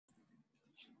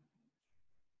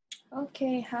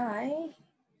Okay, hi.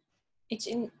 It's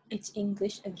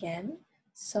English again.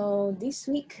 So this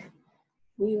week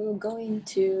we will go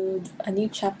into a new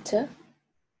chapter,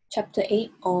 chapter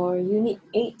 8 or unit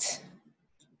 8.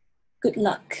 Good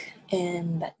luck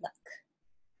and bad luck.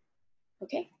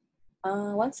 Okay.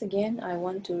 Once again, I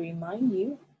want to remind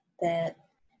you that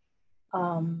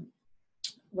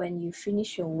when you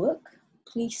finish your work,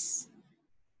 please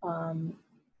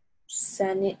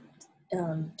send it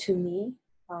to me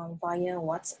via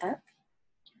WhatsApp.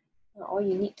 All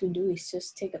you need to do is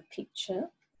just take a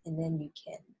picture and then you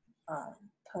can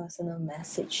personal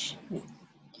message me.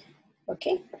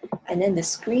 Okay, and then the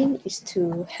screen is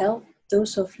to help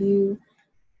those of you,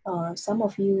 some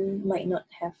of you might not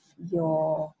have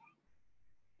your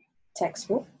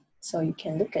textbook, so you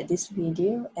can look at this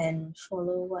video and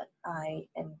follow what I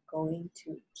am going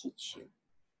to teach you.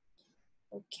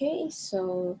 Okay,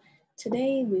 so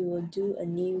today we will do a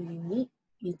new unit.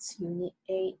 It's unit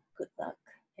 8, good luck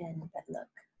and bad luck.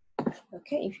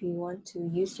 Okay, if you want to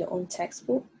use your own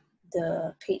textbook,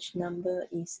 the page number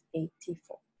is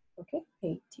 84. Okay,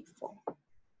 84.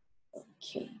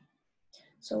 Okay,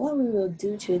 so what we will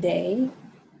do today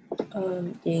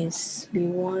is we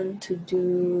want to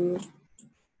do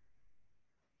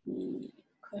the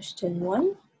question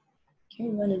 1. Okay, we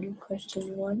want to do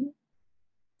question 1,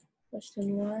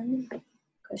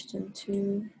 question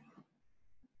 2,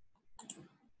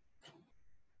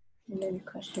 and then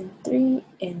question 3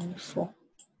 and 4.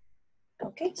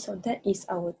 Okay, so that is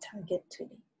our target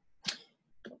today.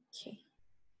 Okay,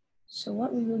 so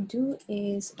what we will do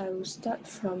is I will start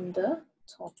from the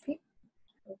topic.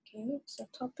 Okay, so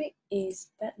topic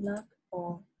is bad luck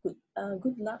or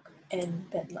good luck and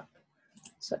bad luck.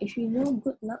 So if you know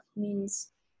good luck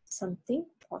means something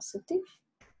positive,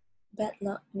 bad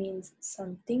luck means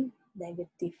something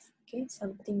negative. Okay,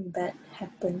 something bad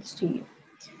happens to you.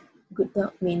 Good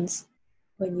luck means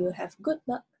when you have good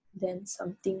luck, then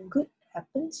something good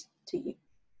happens to you.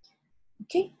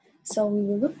 Okay, so we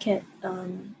will look at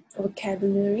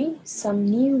vocabulary, some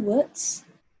new words,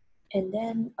 and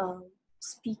then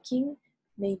speaking,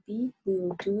 maybe we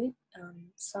will do it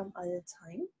some other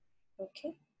time.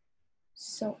 Okay,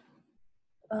 so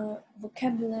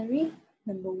vocabulary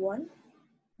number 1.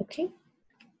 Okay,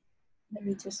 let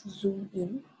me just zoom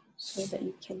in so that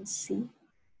you can see.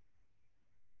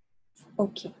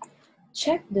 Okay,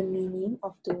 check the meaning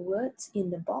of the words in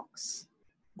the box,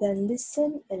 then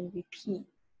listen and repeat.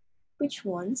 Which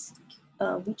ones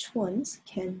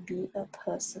can be a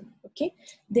person? Okay,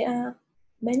 there are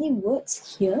many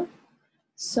words here.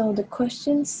 So the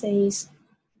question says,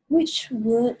 which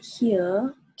word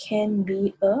here can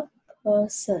be a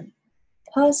person?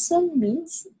 Person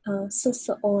means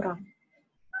seseorang.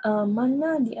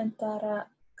 Mana di antara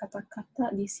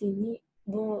kata-kata di sini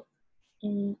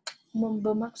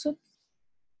bermaksud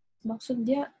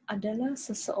dia adalah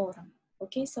seseorang.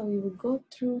 Okay, so we will go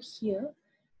through here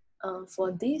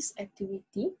for this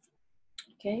activity.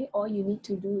 Okay, all you need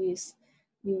to do is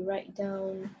you write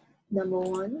down number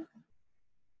 1.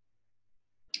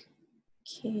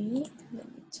 Okay, let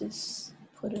me just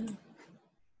put a,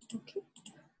 okay,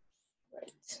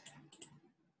 right.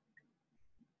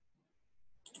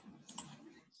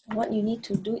 What you need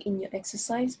to do in your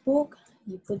exercise book,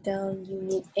 you put down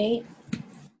unit 8.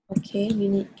 Okay,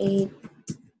 unit 8,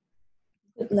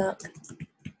 good luck,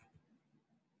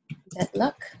 bad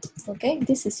luck. Okay,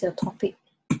 this is your topic,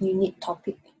 unit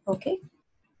topic. Okay,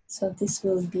 so this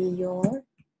will be your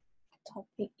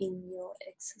topic in your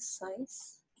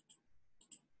exercise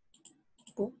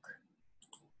book.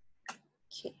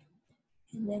 Okay,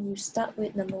 and then you start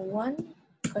with number 1,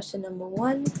 question number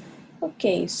 1.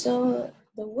 Okay, so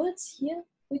the words here,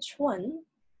 which one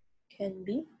can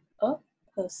be a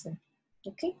person?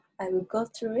 Okay, I will go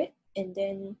through it and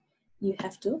then you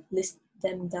have to list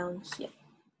them down here.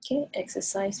 Okay,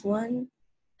 exercise 1,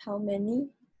 how many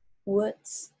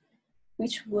words,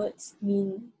 which words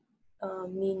mean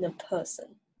a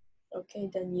person? Okay,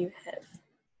 then you have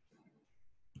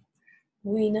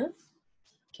winner.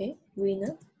 Okay,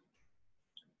 winner.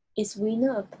 Is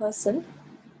winner a person?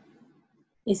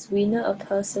 Is winner a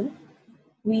person?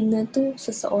 Winner tu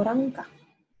seseorang kah?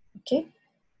 Okay,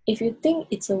 if you think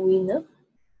it's a winner,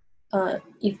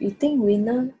 if you think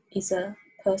winner is a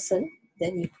person,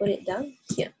 then you put it down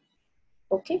here.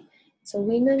 Okay, so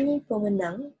winner ni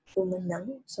pemenang,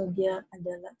 so dia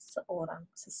adalah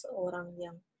seseorang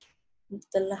yang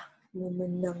telah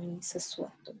memenangi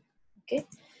sesuatu. Okay,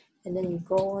 and then you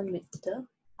go on with the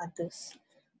others.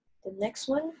 The next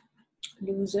one,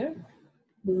 loser.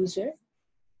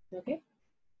 Okay,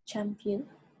 champion.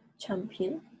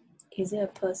 Is it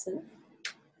a person?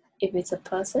 If it's a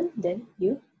person, then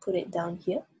you put it down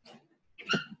here.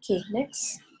 Okay,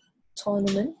 next,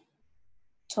 tournament.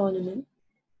 Tournament.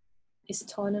 Is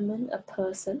tournament a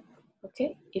person?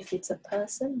 Okay, if it's a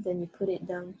person, then you put it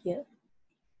down here.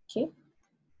 Okay,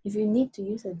 if you need to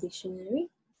use a dictionary,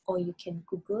 or you can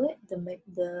Google it, the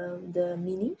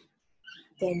meaning,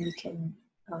 then you can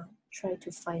try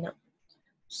to find out.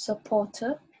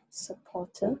 Supporter,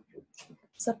 supporter.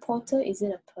 Supporter, is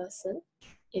it a person?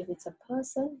 If it's a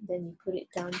person, then you put it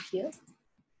down here.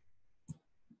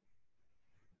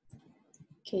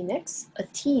 Okay, next, a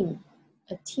team.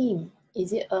 A team,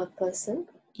 is it a person?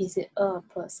 Is it a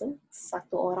person?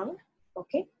 Satu orang.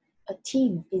 Okay, a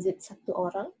team, is it satu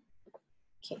orang?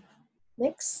 Okay,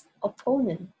 next,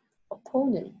 opponent.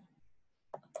 Opponent.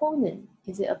 Opponent,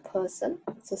 is it a person?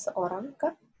 Seseorang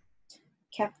kah?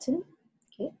 Captain.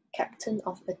 Okay, captain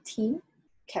of a team.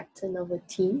 Captain of a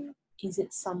team, is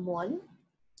it someone?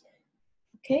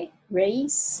 Okay,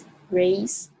 race.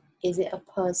 Race, is it a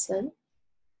person?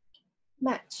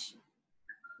 Match.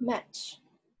 Match,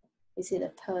 is it a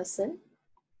person?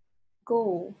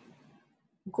 Goal.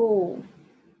 Goal.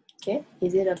 Okay,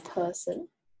 is it a person?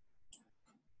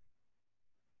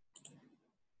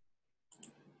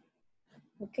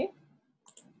 Okay.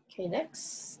 Okay,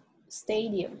 next.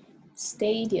 Stadium.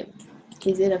 Stadium,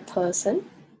 is it a person?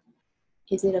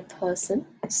 Is it a person?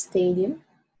 Stadium.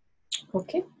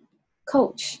 Okay.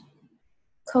 Coach.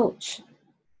 Coach,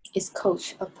 is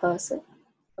coach a person?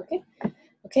 Okay.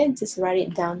 Okay, just write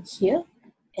it down here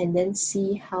and then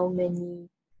see how many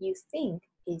you think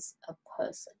is a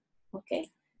person. Okay.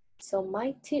 So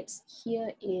my tips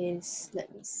here is,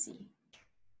 let me see.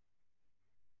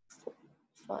 4,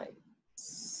 5,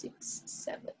 6,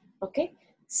 7. Okay,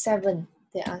 7.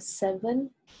 There are 7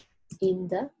 in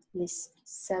the list.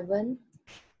 7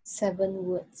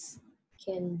 words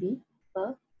can be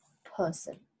a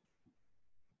person.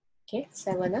 Okay,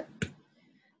 7.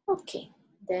 Okay,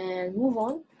 then move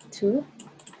on to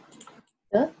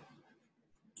the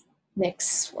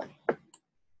next one.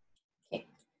 Okay,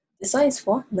 this one is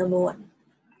for number 1.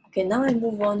 Okay, now I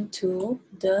move on to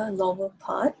the lower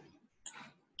part.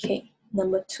 Okay,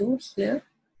 number 2 here.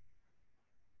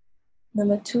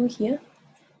 Number 2 here.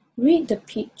 Read the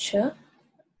picture.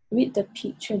 Read the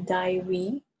picture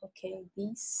diary. Okay,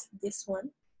 this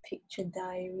one, picture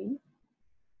diary.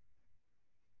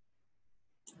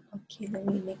 Okay, let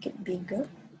me make it bigger.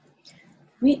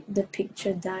 Read the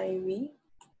picture diary.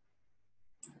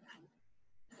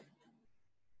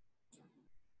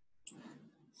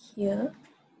 Here.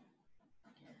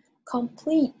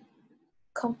 Complete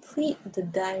the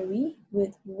diary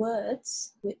with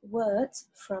words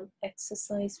from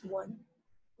exercise 1.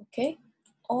 Okay,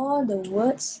 all the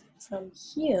words from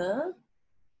here,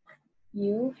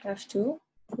 you have to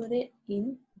put it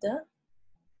in the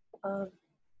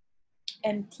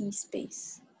empty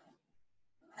space.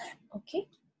 Okay.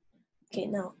 Okay,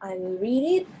 now I will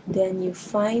read it, then you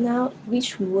find out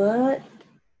which word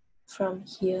from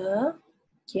here.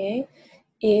 Okay,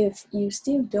 if you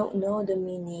still don't know the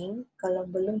meaning, kalau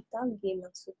belum tahu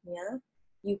maksudnya,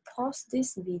 you pause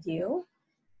this video,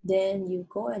 then you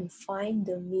go and find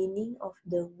the meaning of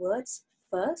the words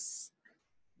first,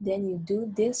 then you do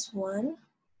this one.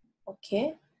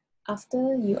 Okay,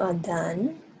 after you are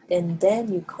done,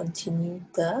 then you continue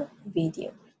the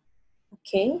video.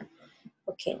 Okay,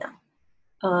 okay, now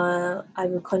I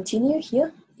will continue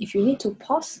here. If you need to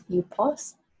pause, you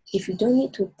pause. If you don't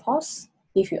need to pause,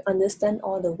 if you understand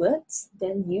all the words,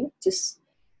 then you just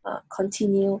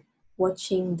continue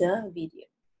watching the video.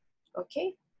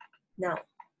 Okay, now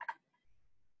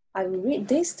I will read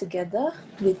this together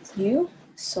with you.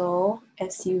 So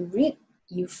as you read,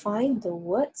 you find the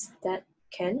words that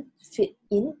can fit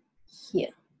in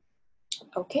here.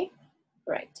 Okay,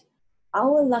 right.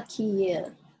 Our lucky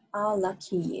year. Our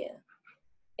lucky year.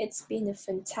 It's been a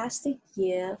fantastic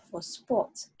year for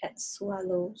sport at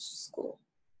Swallow School.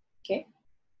 Okay,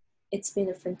 it's been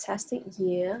a fantastic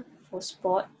year for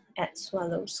sport at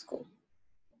Swallow School.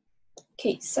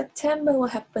 Okay, September,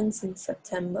 what happens in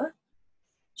September?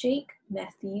 Jake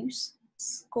Matthews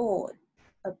scored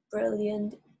a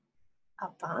brilliant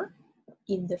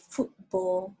in the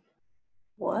football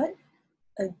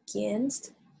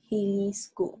against Haley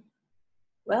School.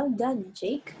 Well done,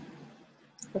 Jake.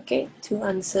 Okay, 2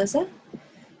 answers.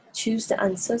 Choose the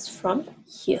answers from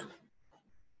here.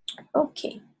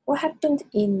 Okay, what happened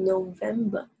in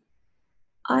November?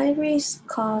 Iris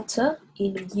Carter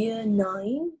in year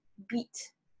 9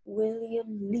 beat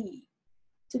William Lee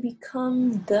to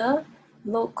become the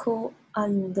local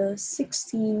under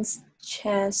 16s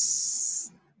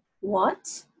chess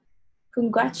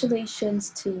Congratulations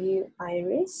to you,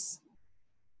 Iris.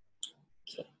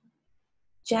 Okay.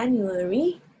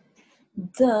 January,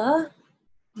 the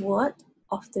what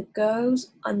of the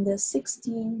girls under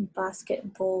 16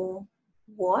 basketball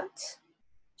what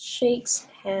shakes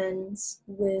hands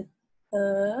with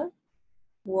her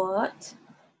what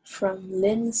from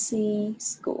Lindsay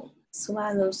School.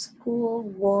 Swallow School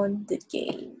won the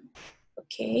game.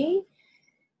 Okay.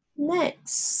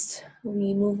 Next,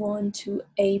 we move on to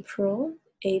April.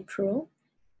 April,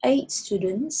 eight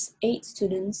students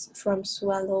from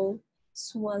Swallow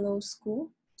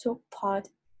School took part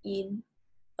in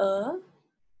a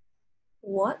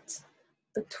what?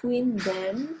 Between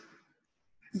them,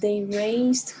 they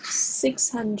raised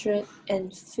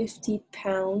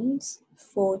 £650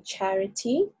 for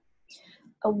charity.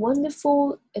 A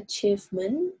wonderful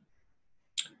achievement.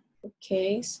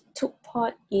 Okay, took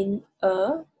part in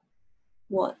a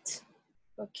what?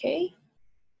 Okay.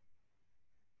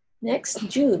 Next,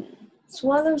 June.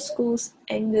 Swallow School's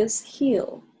Angus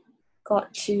Hill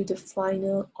got to the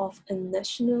final of a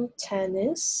national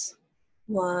tennis.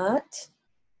 What?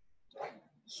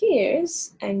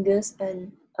 Here's Angus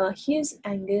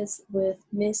with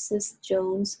Mrs.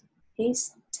 Jones.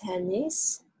 His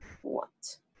tennis.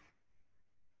 What?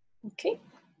 Okay.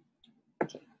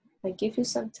 Okay. I give you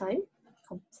some time.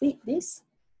 Complete this.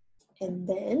 And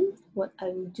then what I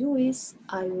will do is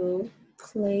I will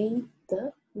play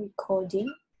the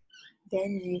recording.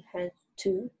 Then you have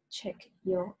to check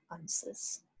your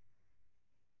answers.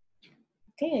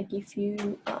 Okay, I give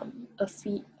you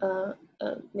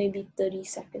maybe 30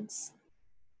 seconds.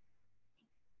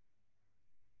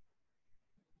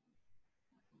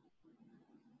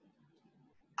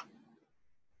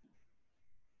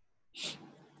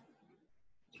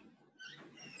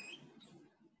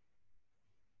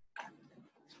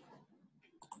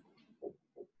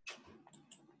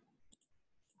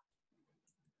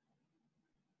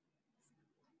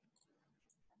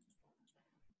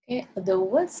 Okay, the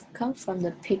words come from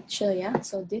the picture, yeah?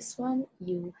 So this one,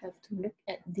 you have to look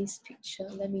at this picture.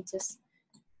 Let me just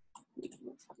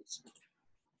remove this.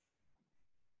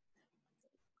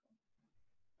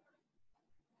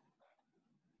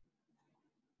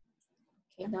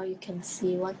 Okay, now you can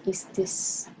see what is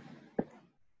this.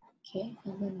 Okay,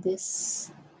 and then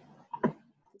this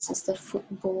is the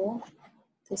football.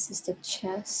 This is the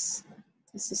chess.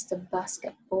 This is the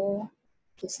basketball.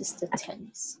 This is the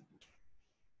tennis.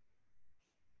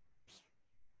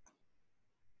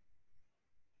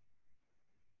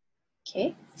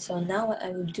 Okay, so now what I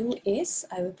will do is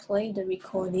I will play the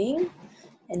recording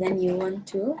and then you want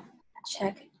to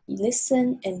check,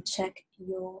 listen and check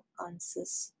your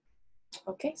answers.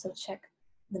 Okay, so check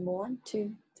number 1,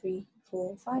 2, 3,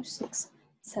 4, 5, 6,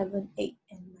 7, 8,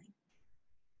 and 9.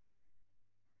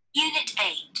 Unit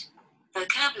 8,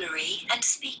 Vocabulary and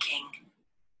Speaking,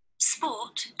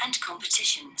 Sport and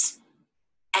Competitions.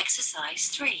 Exercise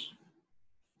 3.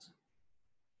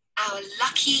 Our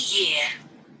lucky year.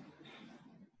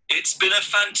 It's been a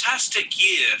fantastic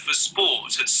year for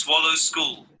sport at Swallow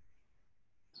School.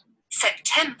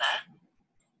 September.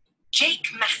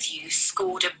 Jake Matthews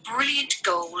scored a brilliant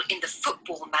goal in the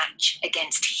football match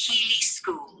against Healy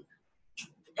School.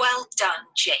 Well done,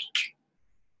 Jake.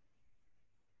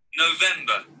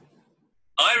 November.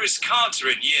 Iris Carter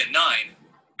in Year 9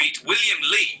 beat William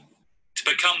Lee to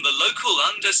become the local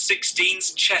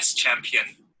under-16s chess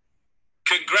champion.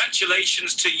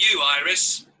 Congratulations to you,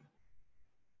 Iris.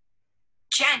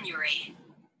 January.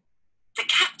 The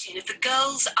captain of the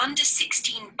girls'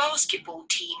 under-16 basketball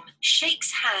team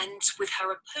shakes hands with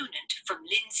her opponent from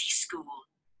Lindsay School.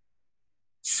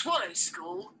 Swallow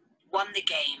School won the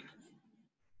game.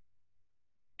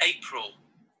 April.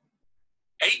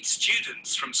 8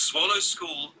 students from Swallow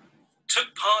School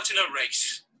took part in a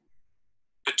race.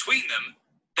 Between them,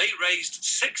 they raised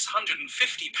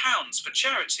 £650 for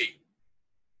charity.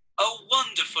 A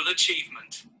wonderful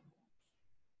achievement.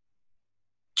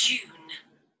 June.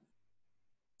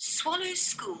 Swallow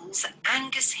School's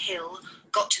Angus Hill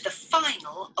got to the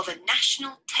final of a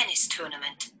national tennis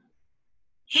tournament.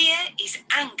 Here is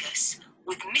Angus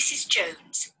with Mrs.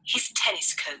 Jones, his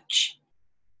tennis coach.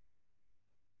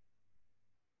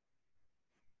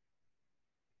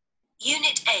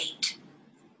 Unit 8.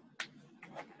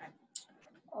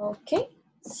 Okay,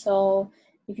 so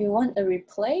if you want a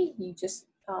replay, you just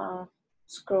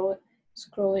scroll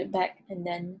it back and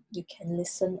then you can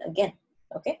listen again,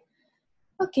 okay?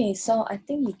 Okay, so I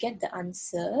think you get the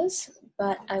answers,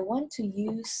 but I want to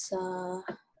use a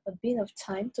bit of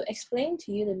time to explain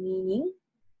to you the meaning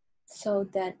so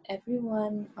that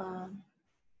everyone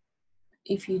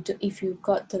if you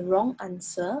got the wrong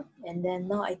answer, and then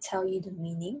now I tell you the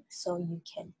meaning so you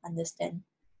can understand.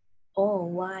 Oh,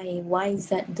 why is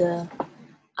that the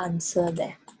answer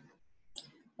there?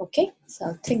 Okay, so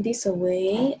I'll take this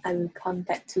away. I will come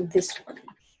back to this one.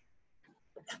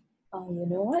 You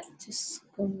know what? Just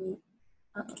let me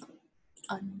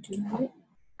undo it.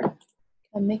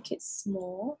 I'll make it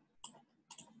small.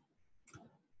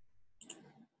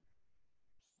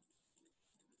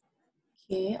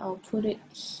 Okay, I'll put it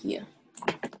here.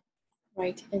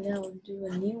 Right, and then I'll do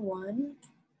a new one.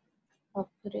 I'll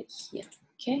put it here.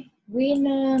 Okay,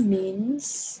 winner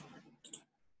means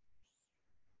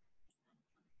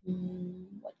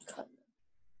what color?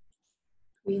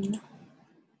 Green.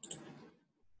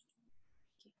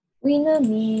 Winner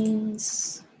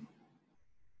means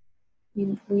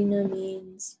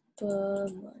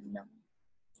pemenang.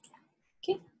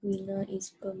 Okay, winner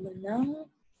is pemenang.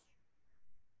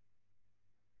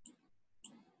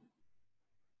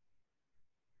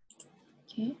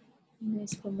 Okay, winner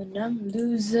is pemenang.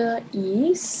 Loser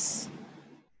is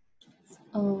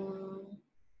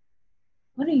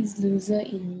what is loser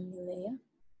in Malay?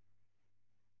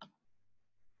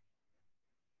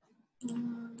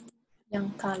 Yang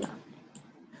kalah.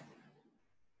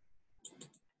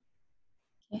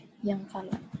 Okay, yang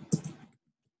kalah.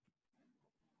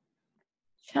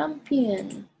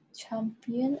 Champion.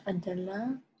 Champion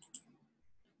adalah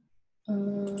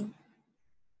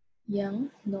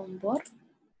yang number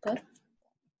one.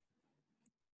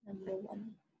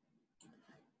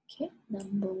 Okay,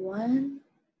 number one.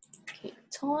 Okay,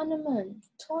 tournament.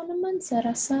 Tournament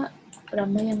saya rasa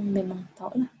ramai yang memang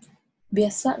tahu lah.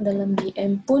 Biasa dalam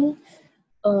BM pun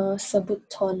sebut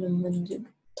tournament juga.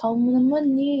 Tournament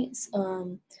ni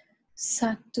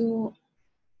satu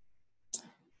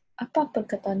apa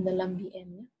perkataan dalam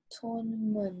BM ya?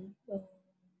 Tournament.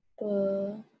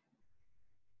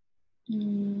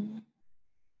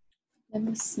 Let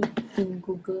me see in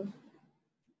Google.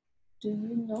 Do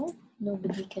you know?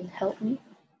 Nobody can help me.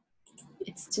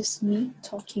 It's just me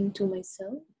talking to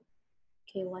myself.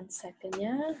 Okay, 1 second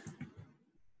ya.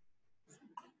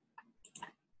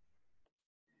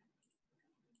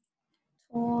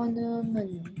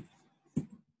 Tournament.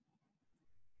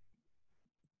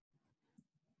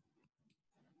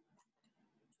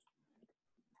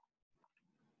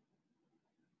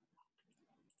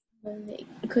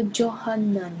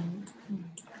 Kejohanan.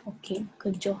 Okay,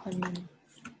 kejohanan.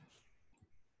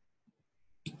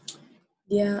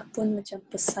 Dia pun macam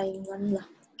persaingan lah.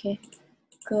 Okay,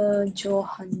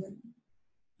 kejohanan.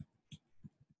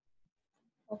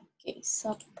 Okay,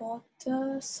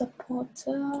 supporter,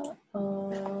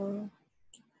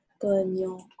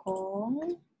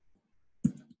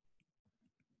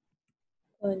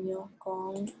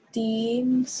 penyokong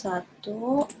tim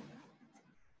satu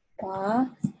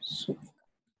pasukan.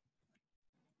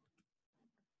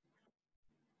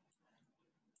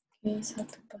 Okay,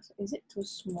 satu pasukan. Is it too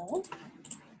small?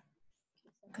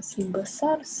 Kasih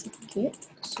besar sikit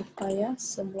supaya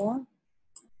semua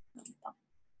nampak.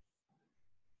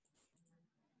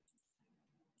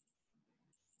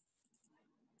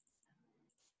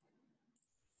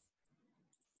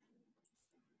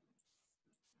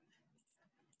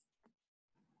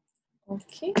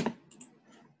 Okay.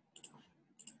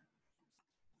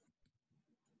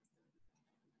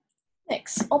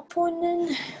 Next,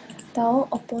 opponent. Tahu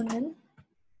opponent?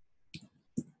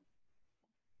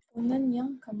 Opponent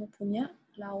yang kamu punya,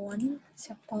 lawan.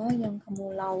 Siapa yang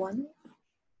kamu lawan?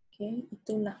 Okay,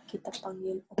 itulah kita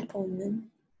panggil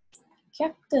opponent.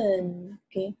 Captain,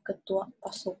 okay, ketua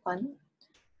pasukan.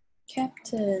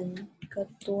 Captain,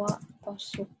 ketua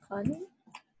pasukan.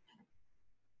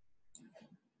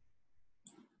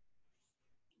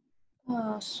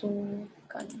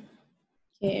 Pasukan.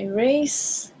 Okay,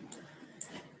 race.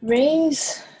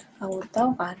 Race, kamu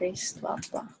tahu kah race itu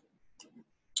apa?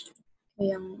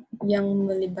 Yang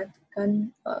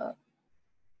melibatkan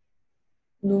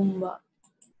lumba,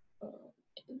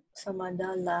 sama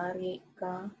ada lari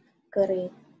ke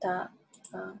kereta,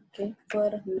 okay,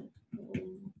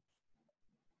 perlumbaan.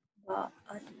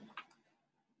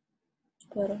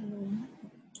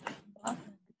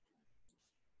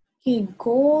 Okay,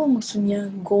 goal maksudnya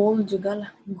goal juga lah,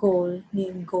 goal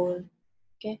ni goal.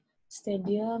 Okay,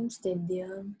 stadium.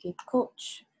 Okay,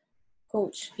 coach.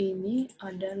 Coach ini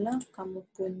adalah kamu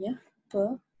punya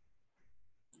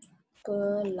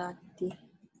pelatih.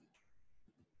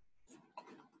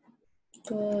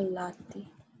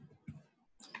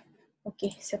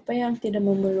 Okey, siapa yang tidak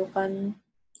memerlukan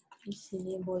di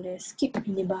sini boleh skip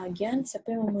ini bahagian.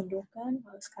 Siapa yang memerlukan,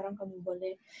 sekarang kamu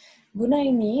boleh guna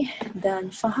ini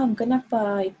dan faham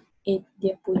kenapa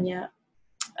dia punya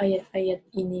ayat-ayat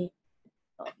ini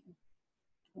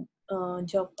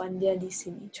jawapan dia di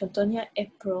sini. Contohnya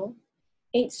April,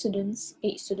 8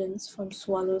 students from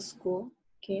Swallow School,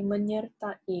 okay,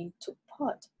 menyertai took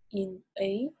part in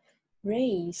a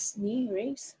race. Ni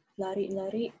race,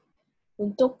 lari-lari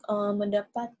untuk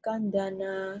mendapatkan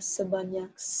dana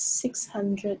sebanyak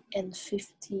 650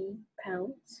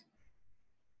 pounds.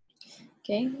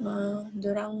 Okay,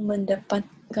 dorang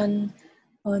mendapatkan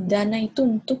dana itu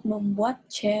untuk membuat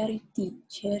charity,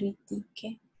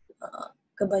 okay,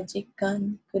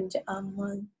 kebajikan, kerja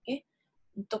amal, okay,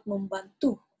 untuk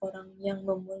membantu orang yang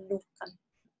memerlukan.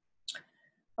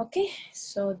 Okay,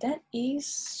 so that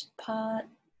is part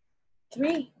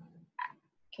 3.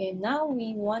 Okay, now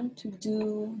we want to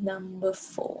do number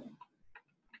 4.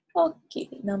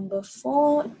 Okay, number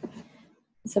 4.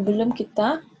 Sebelum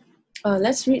kita,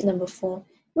 let's read number 4.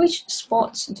 Which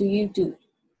sports do you do?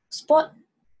 Sport,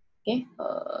 okay,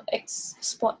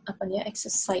 sport apa ni?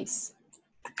 Exercise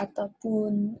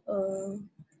ataupun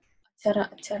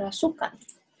acara sukan,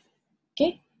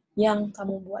 okay, yang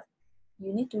kamu buat.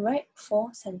 You need to write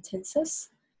 4 sentences.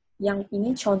 Yang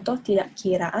ini contoh tidak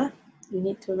kira. You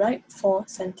need to write 4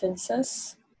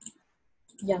 sentences.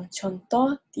 Yang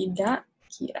contoh tidak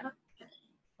kira.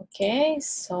 Okay,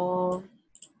 so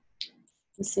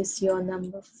this is your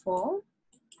number 4.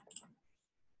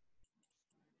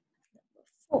 Number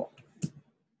 4.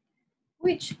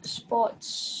 Which sports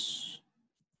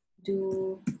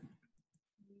do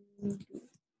you do?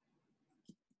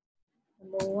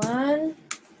 Number 1.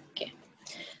 Okay.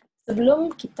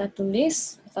 Sebelum kita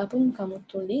tulis ataupun kamu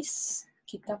tulis,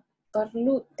 kita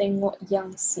perlu tengok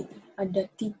yang sini. Ada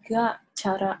 3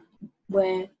 cara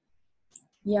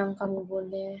yang kamu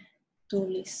boleh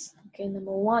tulis. Okay,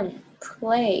 number 1,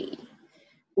 play.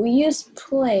 We use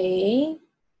play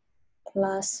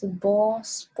plus ball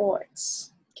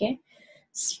sports. Okay,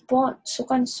 sport,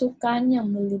 sukan-sukan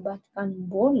yang melibatkan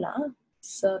bola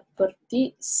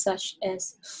seperti such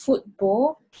as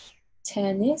football,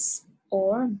 tennis,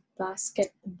 or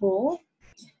basketball.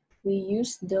 We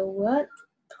use the word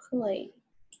play.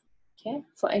 Okay,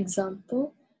 for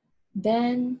example,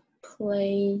 Ben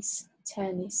plays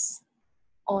tennis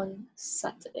on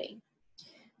Saturday.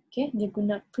 Okay, dia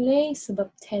guna play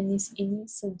sebab tennis ini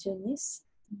sejenis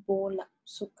bola,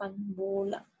 sukan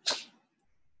bola.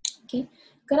 Okay,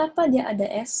 kenapa dia ada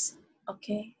S?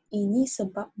 Okay, ini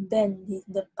sebab Ben di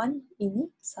depan ini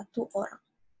satu orang.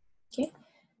 Okay,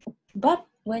 but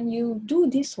when you do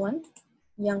this one,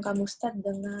 yang kamu start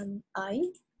dengan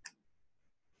I,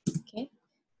 okay,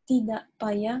 tidak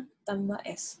payah tambah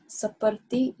S.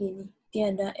 Seperti ini,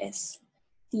 tiada S.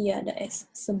 Tiada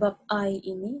S. Sebab I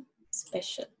ini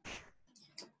special.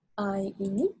 I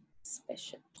ini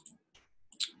special.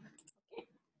 Okay.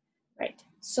 Right.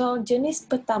 So, jenis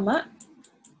pertama,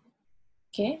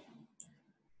 okay,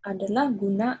 adalah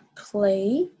guna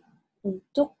play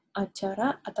untuk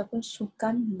acara ataupun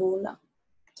sukan bola.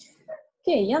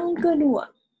 Okay, yang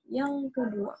kedua,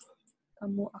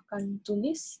 kamu akan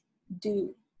tulis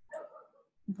do.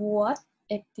 Buat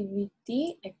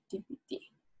activity.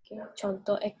 Okay,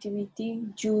 contoh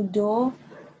activity judo,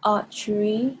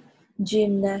 archery,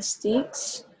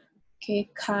 gymnastics, okay,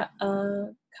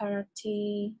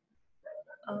 karate.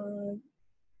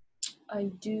 I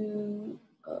do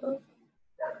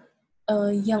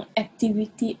yang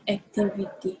activity.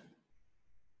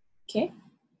 Okay,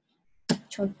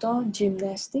 contoh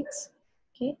gymnastics.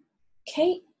 Okay,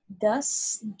 Kate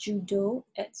does judo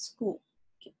at school.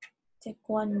 Okay.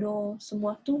 Taekwondo,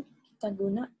 semua tu kita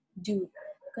guna do.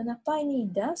 Kenapa ini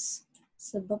does?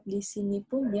 Sebab di sini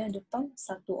pun dia depan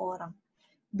satu orang.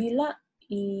 Bila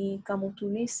kamu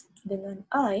tulis dengan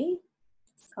I,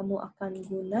 kamu akan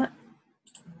guna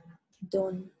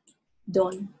don't.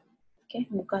 Okay,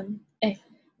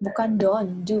 bukan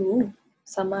don't, do.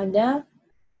 Sama ada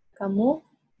kamu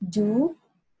do,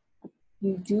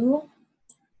 you do.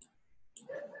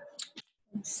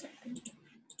 One second.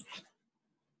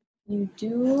 You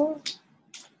do.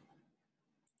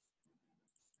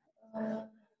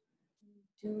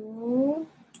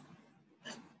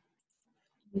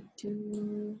 You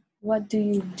do. What do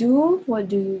you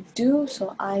do?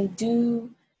 So I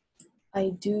do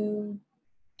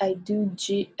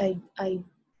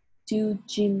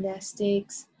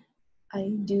gymnastics.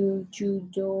 I do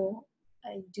judo.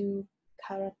 I do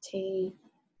karate.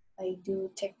 I do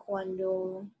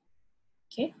taekwondo.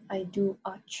 Okay, I do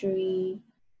archery.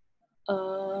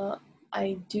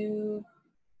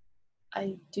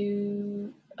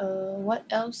 What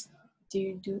else do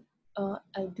you do?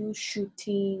 I do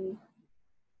shooting.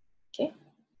 Okay.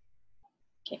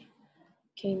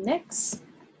 Next,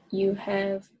 you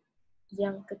have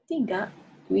Yang ketiga,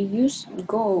 we use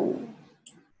go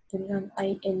dengan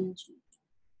ing.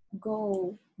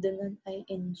 Go dengan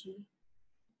ing.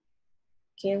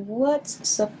 Okay, words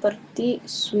seperti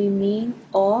swimming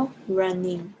or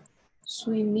running.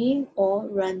 Swimming or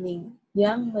running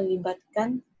yang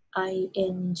melibatkan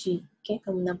ing. Okay,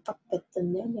 kamu nampak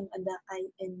patternnya yang ada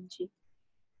ing.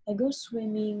 I go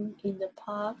swimming in the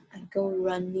park. I go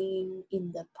running in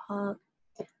the park.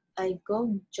 I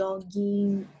go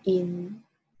jogging in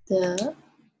the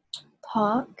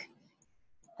park.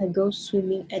 I go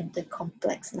swimming at the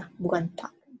complex. Nah, bukan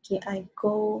park. Okay, I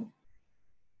go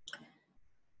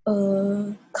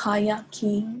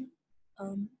kayaking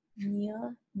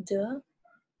near the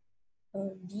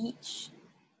beach.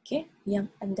 Okay,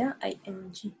 yang ada ing.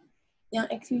 Yang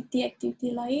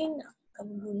aktiviti-aktiviti lain,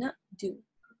 kamu guna do.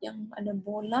 Yang ada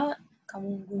bola,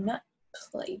 kamu guna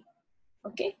play.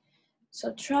 Okay,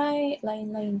 so try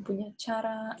lain-lain punya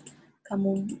cara.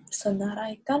 Kamu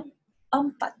senaraikan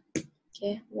 4.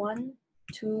 Okay, 1,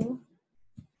 2,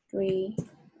 3,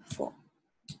 4.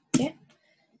 Okay,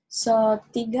 so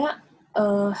 3,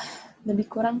 lebih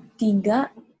kurang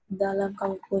 3 dalam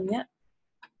kamu punya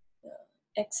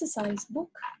exercise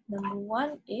book. Number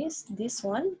 1 is this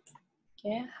one.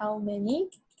 Okay, how many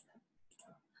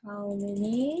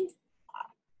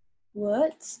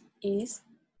words is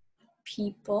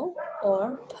people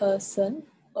or person,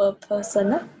 a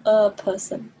person.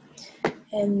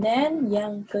 And then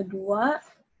yang kedua,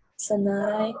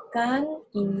 senaraikan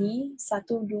ini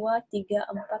 1, 2, 3, 4,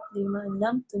 5,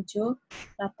 6, 7,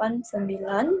 8,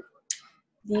 9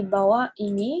 di bawah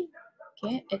ini.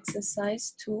 Okay,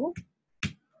 exercise 2.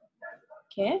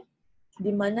 Okay, di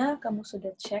mana kamu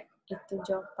sudah cek itu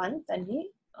jawaban tadi.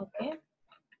 Okay,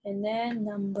 and then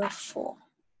number 4.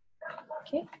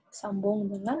 Okay,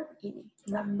 sambung dengan ini,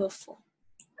 number 4.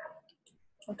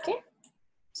 Okay,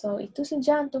 so itu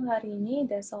saja untuk hari ini.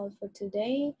 That's all for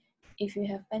today. If you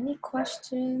have any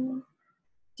question,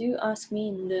 do ask me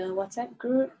in the WhatsApp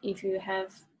group. If you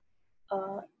have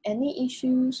any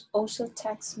issues, also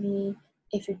text me.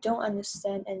 If you don't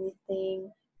understand anything,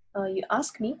 you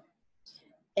ask me,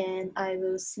 and I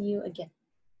will see you again.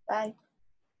 Bye.